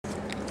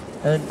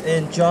And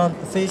in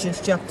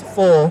Ephesians chapter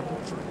 4,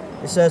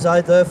 it says,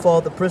 I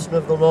therefore, the prisoner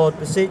of the Lord,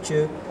 beseech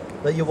you,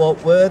 that you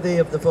walk worthy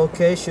of the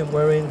vocation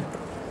wherein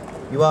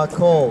you are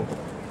called,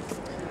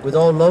 with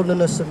all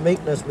lowliness and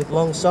meekness, with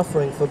long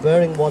suffering,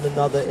 forbearing one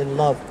another in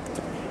love,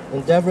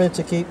 endeavouring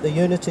to keep the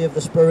unity of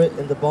the Spirit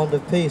in the bond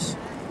of peace.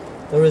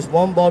 There is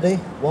one body,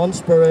 one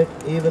Spirit,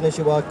 even as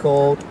you are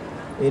called,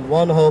 in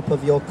one hope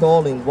of your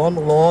calling, one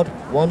Lord,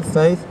 one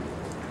faith,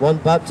 one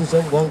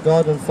baptism, one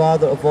God and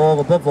Father of all,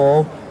 above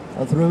all,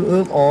 and through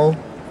whom all,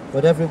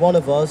 but every one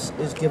of us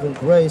is given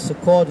grace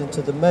according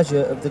to the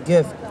measure of the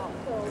gift,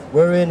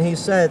 wherein he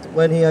said,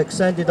 when he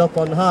ascended up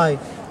on high,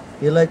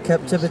 he led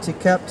captivity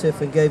captive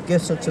and gave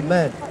gifts unto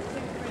men.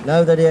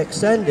 Now that he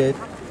ascended,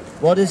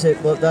 what is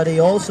it but that he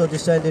also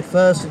descended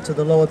first into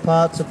the lower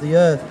parts of the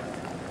earth?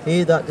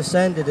 He that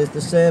descended is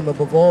the same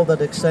above all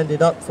that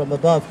ascended up from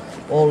above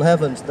all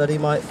heavens, that he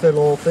might fill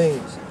all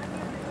things.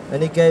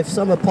 And he gave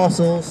some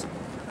apostles,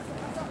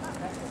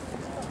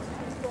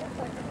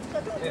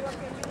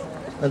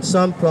 and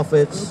some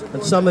prophets,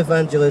 and some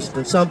evangelists,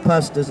 and some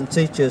pastors and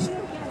teachers,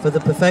 for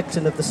the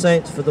perfecting of the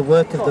saints, for the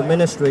work of the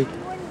ministry,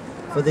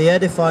 for the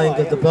edifying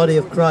of the body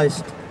of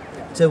Christ,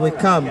 till we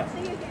come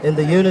in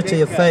the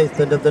unity of faith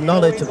and of the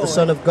knowledge of the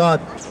Son of God,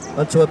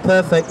 unto a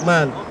perfect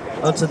man,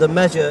 unto the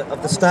measure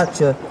of the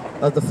stature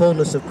of the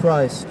fullness of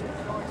Christ.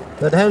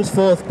 That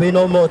henceforth be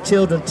no more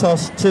children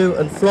tossed to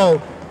and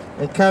fro,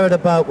 and carried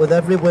about with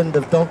every wind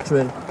of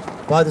doctrine,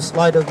 by the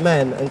sleight of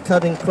men, and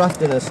cunning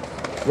craftiness,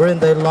 wherein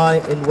they lie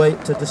in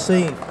wait to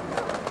deceive.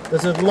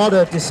 There's a lot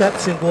of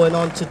deception going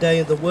on today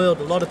in the world.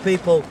 A lot of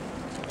people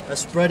are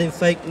spreading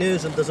fake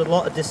news, and there's a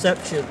lot of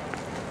deception.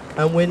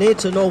 And we need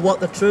to know what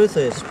the truth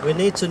is. We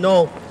need to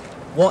know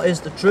what is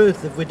the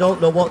truth. If we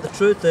don't know what the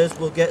truth is,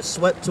 we'll get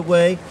swept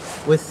away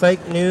with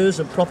fake news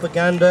and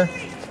propaganda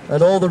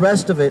and all the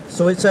rest of it.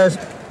 So it says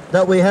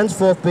that we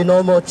henceforth be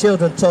no more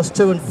children tossed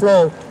to and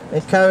fro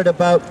and carried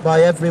about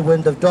by every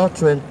wind of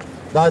doctrine,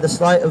 by the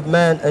sleight of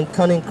men and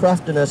cunning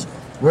craftiness,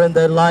 wherein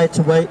they lie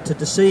to wait to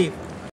deceive.